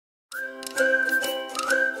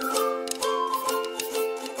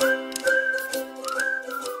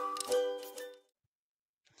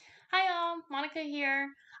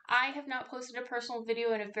I have not posted a personal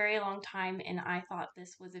video in a very long time, and I thought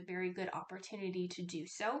this was a very good opportunity to do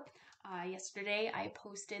so. Yesterday, I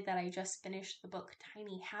posted that I just finished the book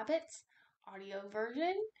Tiny Habits, audio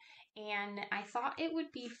version, and I thought it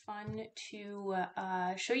would be fun to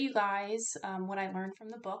show you guys what I learned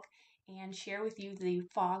from the book and share with you the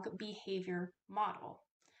Fogg behavior model.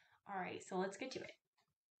 All right, so let's get to it.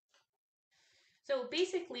 So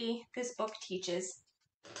basically, this book teaches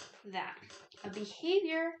that a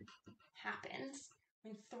behavior happens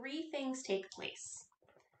when three things take place: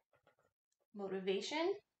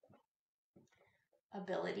 motivation,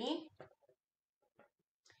 ability,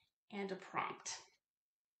 and a prompt.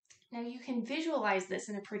 Now you can visualize this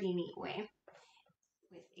in a pretty neat way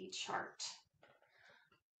with a chart.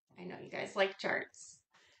 I know you guys like charts.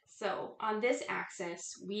 So on this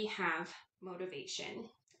axis, we have motivation,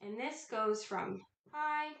 and this goes from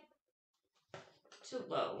high to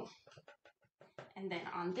low. And then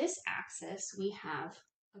on this axis, we have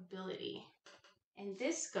ability, and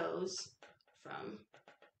this goes from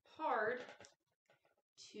hard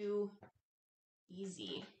to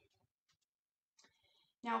easy.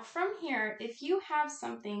 Now from here, if you have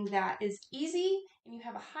something that is easy and you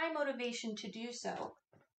have a high motivation to do so,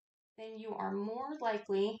 then you are more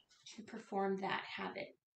likely to perform that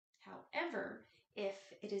habit. However, if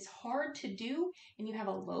it is hard to do and you have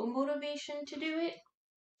a low motivation to do it,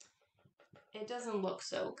 it doesn't look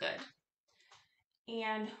so good.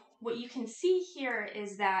 And what you can see here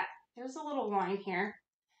is that there's a little line here.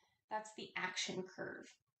 That's the action curve.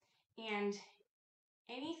 And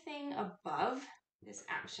anything above this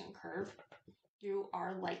action curve, you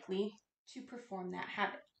are likely to perform that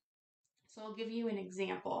habit. So I'll give you an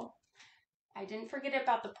example. I didn't forget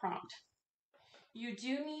about the prompt. You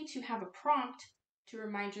do need to have a prompt to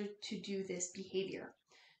remind you to do this behavior.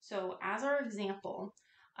 So as our example,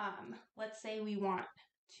 let's say we want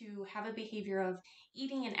to have a behavior of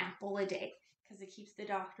eating an apple a day because it keeps the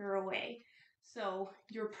doctor away. So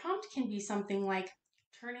your prompt can be something like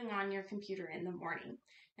turning on your computer in the morning.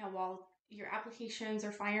 Now, while your applications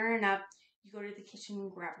are firing up, you go to the kitchen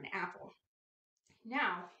and grab an apple.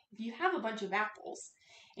 Now, if you have a bunch of apples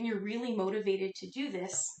and you're really motivated to do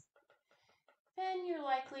this, then you're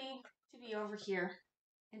likely to be over here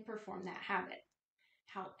and perform that habit.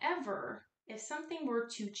 However, if something were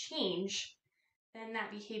to change, then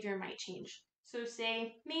that behavior might change. So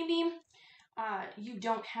say maybe you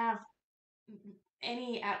don't have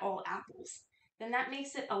any at all apples, then that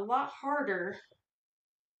makes it a lot harder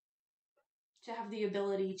to have the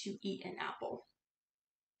ability to eat an apple,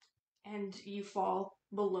 and you fall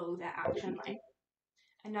below that action line.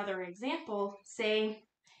 Another example, say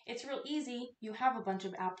it's real easy, you have a bunch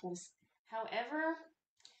of apples. However,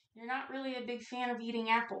 you're not really a big fan of eating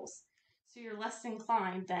apples, so you're less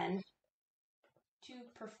inclined then to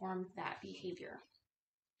perform that behavior.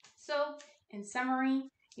 So, in summary,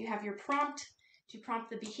 you have your prompt to prompt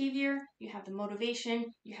the behavior, you have the motivation,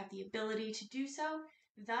 you have the ability to do so,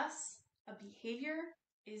 thus a behavior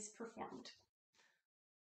is performed.